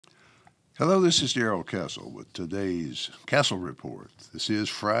Hello, this is Darrell Castle with today's Castle Report. This is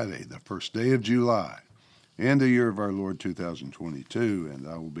Friday, the first day of July, and the year of our Lord 2022, and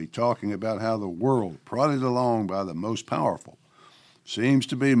I will be talking about how the world, prodded along by the most powerful, seems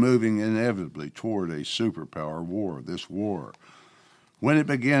to be moving inevitably toward a superpower war. This war, when it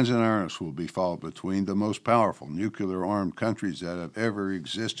begins in earnest, will be fought between the most powerful nuclear armed countries that have ever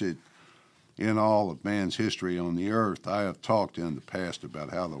existed in all of man's history on the earth. I have talked in the past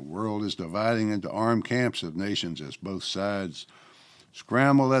about how the world is dividing into armed camps of nations as both sides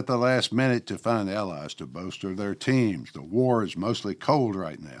scramble at the last minute to find allies to bolster their teams. The war is mostly cold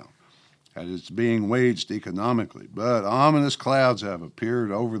right now, as it's being waged economically, but ominous clouds have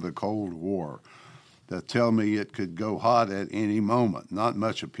appeared over the Cold War that tell me it could go hot at any moment. Not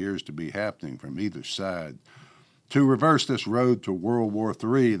much appears to be happening from either side to reverse this road to World War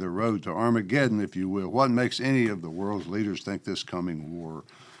III, the road to Armageddon, if you will. What makes any of the world's leaders think this coming war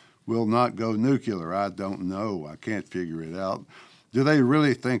will not go nuclear? I don't know. I can't figure it out. Do they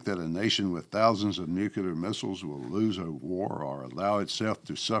really think that a nation with thousands of nuclear missiles will lose a war or allow itself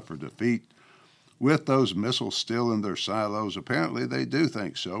to suffer defeat with those missiles still in their silos? Apparently they do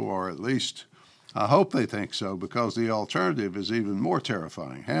think so, or at least I hope they think so, because the alternative is even more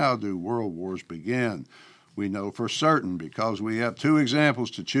terrifying. How do world wars begin? We know for certain because we have two examples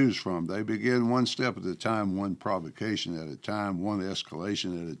to choose from. They begin one step at a time, one provocation at a time, one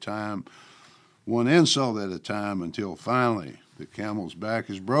escalation at a time, one insult at a time, until finally the camel's back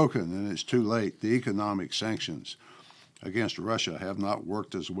is broken and it's too late. The economic sanctions against Russia have not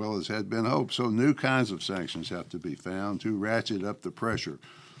worked as well as had been hoped, so new kinds of sanctions have to be found to ratchet up the pressure.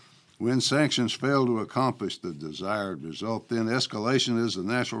 When sanctions fail to accomplish the desired result, then escalation is the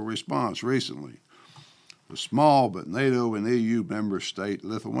natural response. Recently, the small but NATO and EU member state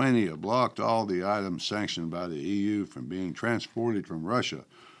Lithuania blocked all the items sanctioned by the EU from being transported from Russia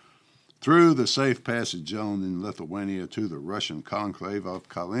through the safe passage zone in Lithuania to the Russian conclave of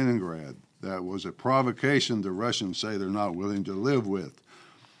Kaliningrad. That was a provocation the Russians say they're not willing to live with.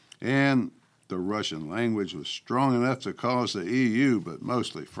 And the Russian language was strong enough to cause the EU, but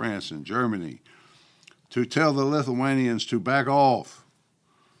mostly France and Germany, to tell the Lithuanians to back off.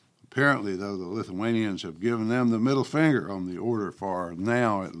 Apparently, though, the Lithuanians have given them the middle finger on the order, for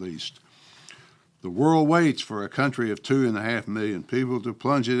now at least. The world waits for a country of 2.5 million people to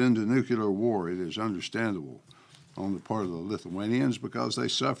plunge it into nuclear war. It is understandable on the part of the Lithuanians because they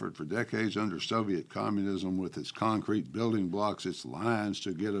suffered for decades under Soviet communism with its concrete building blocks, its lines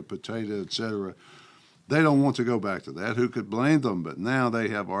to get a potato, etc. They don't want to go back to that. Who could blame them? But now they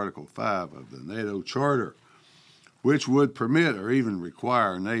have Article 5 of the NATO Charter, which would permit or even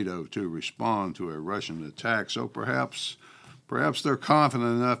require NATO to respond to a Russian attack. So perhaps they're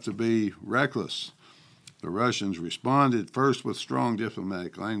confident enough to be reckless. The Russians responded first with strong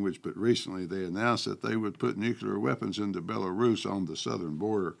diplomatic language, but recently they announced that they would put nuclear weapons into Belarus on the southern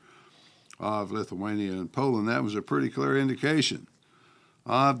border of Lithuania and Poland. That was a pretty clear indication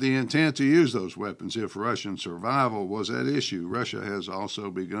of the intent to use those weapons if Russian survival was at issue. Russia has also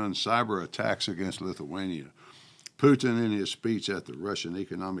begun cyber attacks against Lithuania. Putin, in his speech at the Russian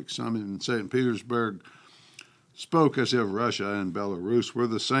Economic Summit in St. Petersburg, spoke as if Russia and Belarus were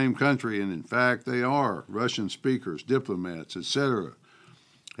the same country, and in fact they are. Russian speakers, diplomats, etc.,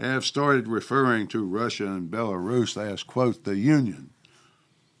 have started referring to Russia and Belarus as, quote, the Union.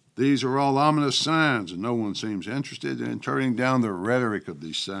 These are all ominous signs, and no one seems interested in turning down the rhetoric of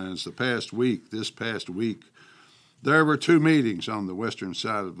these signs. This past week, there were two meetings on the western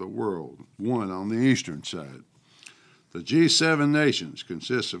side of the world, one on the eastern side. The G7 nations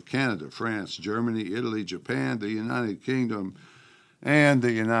consists of Canada, France, Germany, Italy, Japan, the United Kingdom, and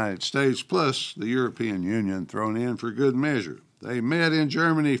the United States, plus the European Union thrown in for good measure. They met in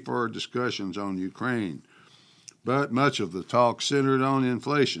Germany for discussions on Ukraine, but much of the talk centered on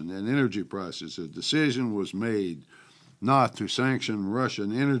inflation and energy prices. A decision was made not to sanction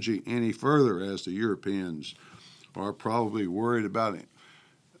Russian energy any further, as the Europeans are probably worried about it.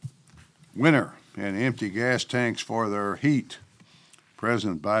 Winter and empty gas tanks for their heat.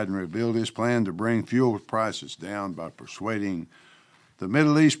 President Biden revealed his plan to bring fuel prices down by persuading the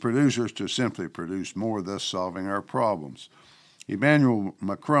Middle East producers to simply produce more, thus solving our problems. Emmanuel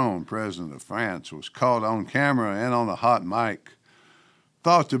Macron, president of France, was caught on camera and on a hot mic,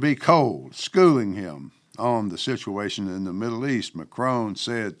 thought to be cold, schooling him on the situation in the Middle East. Macron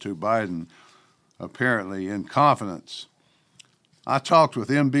said to Biden, apparently in confidence, I talked with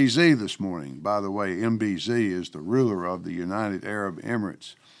MBZ this morning. By the way, MBZ is the ruler of the United Arab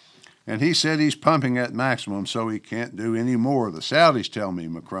Emirates. And he said he's pumping at maximum, so he can't do any more. The Saudis tell me,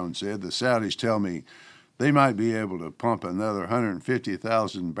 Macron said, the Saudis tell me they might be able to pump another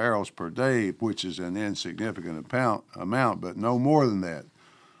 150,000 barrels per day, which is an insignificant amount, but no more than that.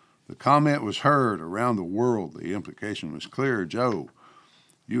 The comment was heard around the world. The implication was clear. Joe,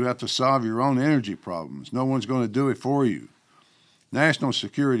 you have to solve your own energy problems. No one's going to do it for you. National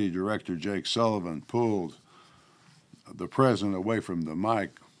Security Director Jake Sullivan pulled the president away from the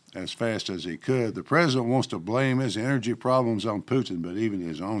mic as fast as he could. The president wants to blame his energy problems on Putin, but even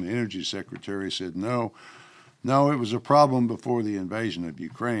his own energy secretary said no, it was a problem before the invasion of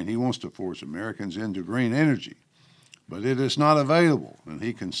Ukraine. He wants to force Americans into green energy, but it is not available, and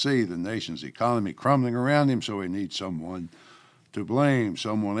he can see the nation's economy crumbling around him, so he needs someone to blame,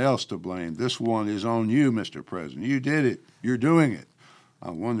 someone else to blame. This one is on you, Mr. President. You did it. You're doing it.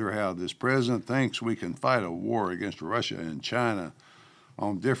 I wonder how this president thinks we can fight a war against Russia and China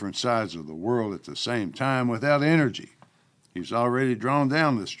on different sides of the world at the same time without energy. He's already drawn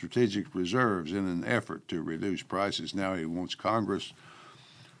down the strategic reserves in an effort to reduce prices. Now he wants Congress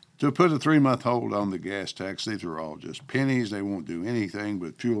to put a 3-month hold on the gas tax. These are all just pennies. They won't do anything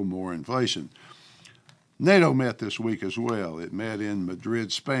but fuel more inflation. NATO met this week as well. It met in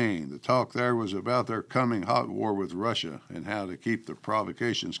Madrid, Spain. The talk there was about their coming hot war with Russia and how to keep the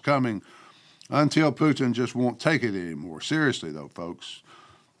provocations coming until Putin just won't take it anymore. Seriously, though, folks,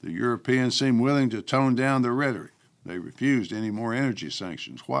 the Europeans seem willing to tone down the rhetoric. They refused any more energy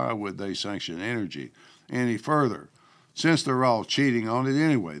sanctions. Why would they sanction energy any further, since they're all cheating on it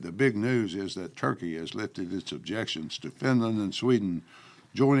anyway? The big news is that Turkey has lifted its objections to Finland and Sweden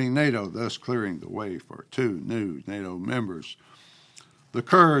joining NATO, thus clearing the way for 2 new NATO members. The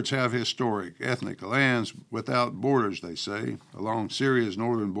Kurds have historic ethnic lands without borders, they say, along Syria's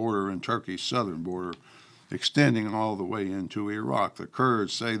northern border and Turkey's southern border, extending all the way into Iraq. The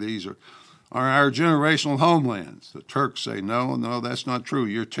Kurds say these are our generational homelands. The Turks say, no, that's not true.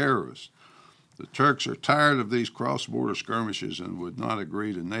 You're terrorists. The Turks are tired of these cross-border skirmishes and would not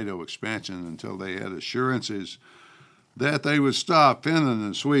agree to NATO expansion until they had assurances that they would stop. Finland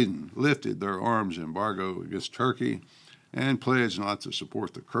and Sweden lifted their arms embargo against Turkey and pledged not to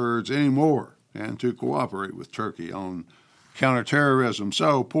support the Kurds anymore and to cooperate with Turkey on counterterrorism.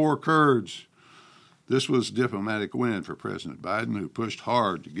 So, poor Kurds. This was a diplomatic win for President Biden, who pushed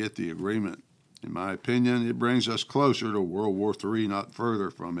hard to get the agreement. In my opinion, it brings us closer to World War III, not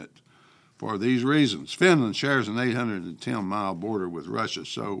further from it. For these reasons, Finland shares an 810-mile border with Russia,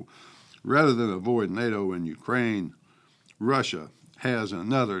 so rather than avoid NATO in Ukraine, Russia has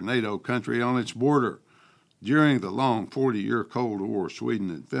another NATO country on its border. During the long 40-year Cold War, Sweden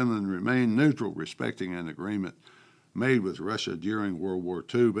and Finland remained neutral, respecting an agreement made with Russia during World War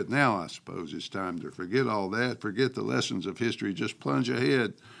II. But now I suppose it's time to forget all that, forget the lessons of history, just plunge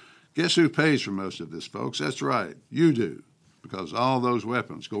ahead. Guess who pays for most of this, folks? That's right, you do, because all those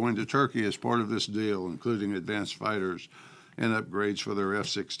weapons going to Turkey as part of this deal, including advanced fighters and upgrades for their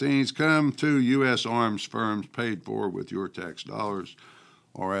F-16s, come to U.S. arms firms paid for with your tax dollars,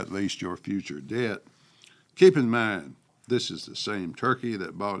 or at least your future debt. Keep in mind, this is the same Turkey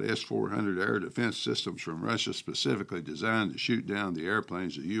that bought S-400 air defense systems from Russia, specifically designed to shoot down the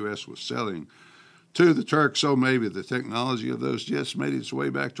airplanes the U.S. was selling to the Turks, so maybe the technology of those jets made its way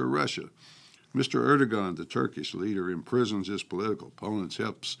back to Russia. Mr. Erdogan, the Turkish leader, imprisons his political opponents,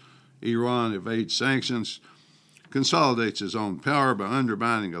 helps Iran evade sanctions, consolidates his own power by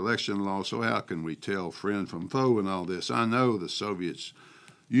undermining election law. So how can we tell friend from foe in all this? I know the Soviets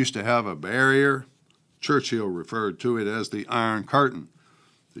used to have a barrier. Churchill referred to it as the Iron Curtain.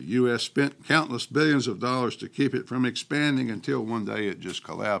 The U.S. spent countless billions of dollars to keep it from expanding until one day it just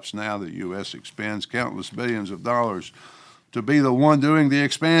collapsed. Now the U.S. expends countless billions of dollars to be the one doing the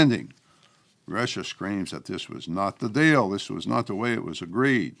expanding. Russia screams that this was not the deal. This was not the way it was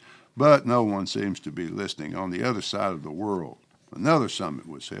agreed. But no one seems to be listening. On the other side of the world, another summit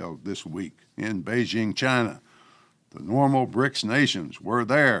was held this week in Beijing, China. The normal BRICS nations were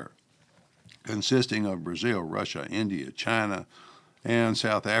there, consisting of Brazil, Russia, India, China, and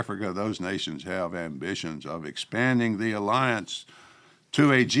South Africa. Those nations have ambitions of expanding the alliance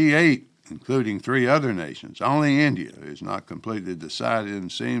to a G8, including 3 other nations. Only India is not completely decided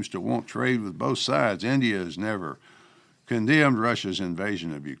and seems to want trade with both sides. India has never condemned Russia's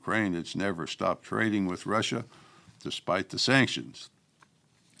invasion of Ukraine. It's never stopped trading with Russia, despite the sanctions.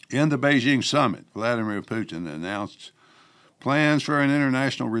 In the Beijing summit, Vladimir Putin announced plans for an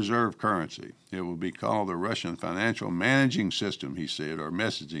international reserve currency. It will be called the Russian Financial Managing System, he said, or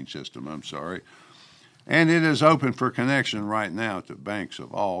Messaging System, and it is open for connection right now to banks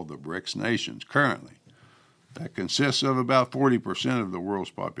of all the BRICS nations currently. That consists of about 40% of the world's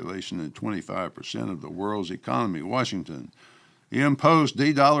population and 25% of the world's economy. Washington imposed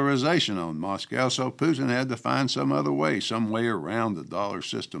de-dollarization on Moscow, so Putin had to find some other way, some way around the dollar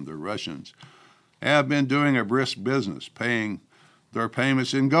system. The Russians have been doing a brisk business, paying their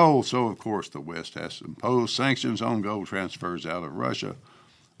payments in gold, so of course the West has to impose sanctions on gold transfers out of Russia,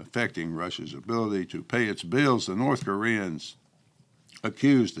 affecting Russia's ability to pay its bills. The North Koreans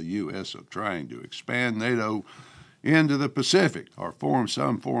accused the U.S. of trying to expand NATO into the Pacific or form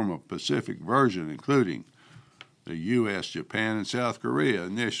some form of Pacific version, including the U.S., Japan, and South Korea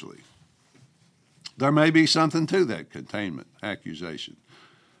initially. There may be something to that containment accusation.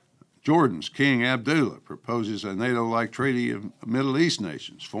 Jordan's King Abdullah proposes a NATO-like treaty of Middle East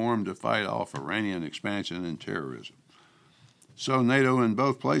nations formed to fight off Iranian expansion and terrorism. So NATO in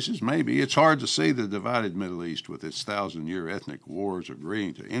both places? Maybe. It's hard to see the divided Middle East with its 1,000-year ethnic wars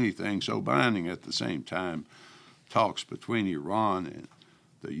agreeing to anything so binding at the same time. Talks between Iran and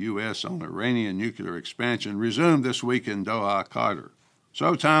the U.S. on Iranian nuclear expansion resumed this week in Doha, Qatar.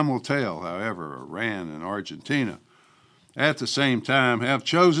 So time will tell. However, Iran and Argentina at the same time have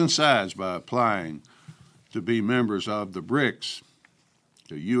chosen sides by applying to be members of the BRICS.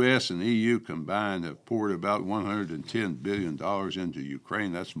 The U.S. and EU combined have poured about $110 billion into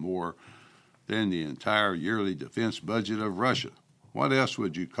Ukraine. That's more than the entire yearly defense budget of Russia. What else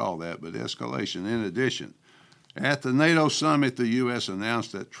would you call that but escalation? In addition, at the NATO summit, the U.S.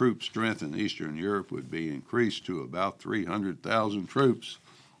 announced that troop strength in Eastern Europe would be increased to about 300,000 troops,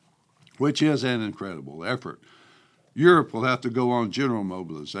 which is an incredible effort. Europe will have to go on general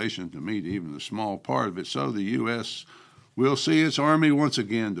mobilization to meet even a small part of it, so the U.S. will see its army once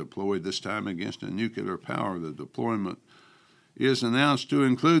again deployed, this time against a nuclear power. The deployment is announced to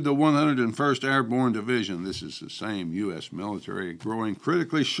include the 101st Airborne Division. This is the same U.S. military growing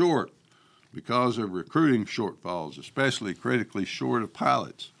critically short because of recruiting shortfalls, especially critically short of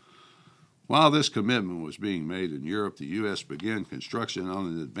pilots. While this commitment was being made in Europe, the U.S. began construction on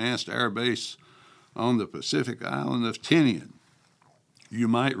an advanced air base on the Pacific island of Tinian. You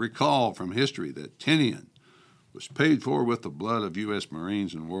might recall from history that Tinian was paid for with the blood of U.S.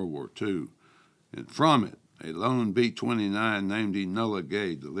 Marines in World War II, and from it, a lone B-29 named Enola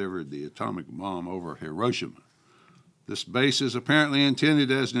Gay delivered the atomic bomb over Hiroshima. This base is apparently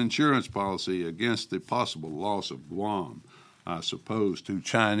intended as an insurance policy against the possible loss of Guam, I suppose, to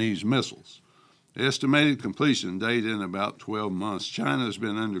Chinese missiles. Estimated completion date in about 12 months. China has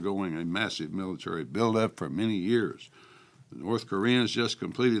been undergoing a massive military buildup for many years. The North Koreans just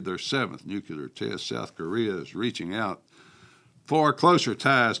completed their 7th nuclear test. South Korea is reaching out for closer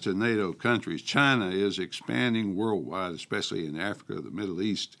ties to NATO countries. China is expanding worldwide, especially in Africa, the Middle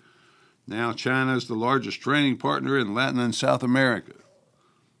East. Now China is the largest trading partner in Latin and South America.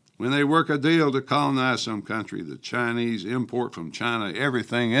 When they work a deal to colonize some country, the Chinese import from China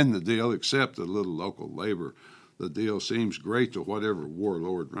everything in the deal except a little local labor. The deal seems great to whatever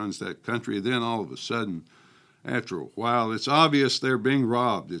warlord runs that country. Then all of a sudden, after a while, it's obvious they're being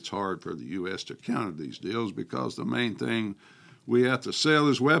robbed. It's hard for the U.S. to counter these deals because the main thing we have to sell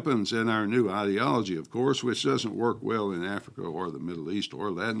is weapons and our new ideology, of course, which doesn't work well in Africa or the Middle East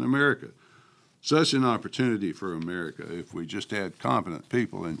or Latin America. Such an opportunity for America if we just had competent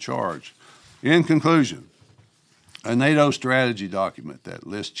people in charge. In conclusion, a NATO strategy document that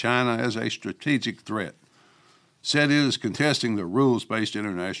lists China as a strategic threat said it is contesting the rules-based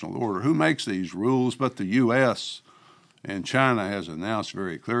international order. Who makes these rules but the U.S.? And China has announced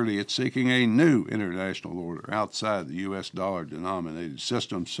very clearly it's seeking a new international order outside the U.S. dollar-denominated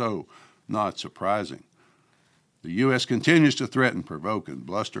system, so not surprising. The U.S. continues to threaten, provoke, and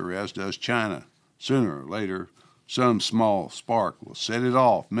bluster, as does China. Sooner or later, some small spark will set it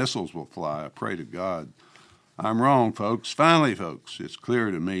off. Missiles will fly. I pray to God I'm wrong, folks. Finally, folks, it's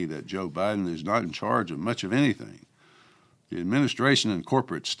clear to me that Joe Biden is not in charge of much of anything. The administration and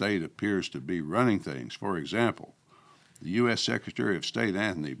corporate state appears to be running things. For example, the U.S. Secretary of State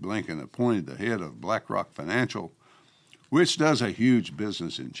Anthony Blinken appointed the head of BlackRock Financial, which does a huge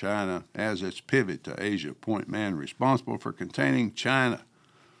business in China, as its pivot to Asia point man responsible for containing China.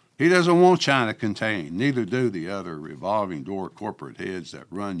 He doesn't want China contained. Neither do the other revolving door corporate heads that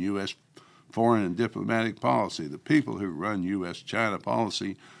run U.S. foreign and diplomatic policy. The people who run U.S.-China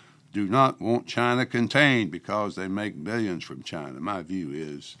policy do not want China contained because they make billions from China. My view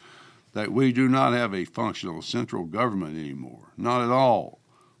is that we do not have a functional central government anymore. Not at all.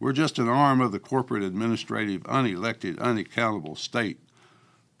 We're just an arm of the corporate, administrative, unelected, unaccountable state.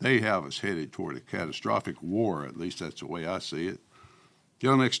 They have us headed toward a catastrophic war. At least that's the way I see it.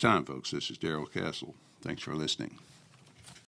 Till next time, folks, this is Darrell Castle. Thanks for listening.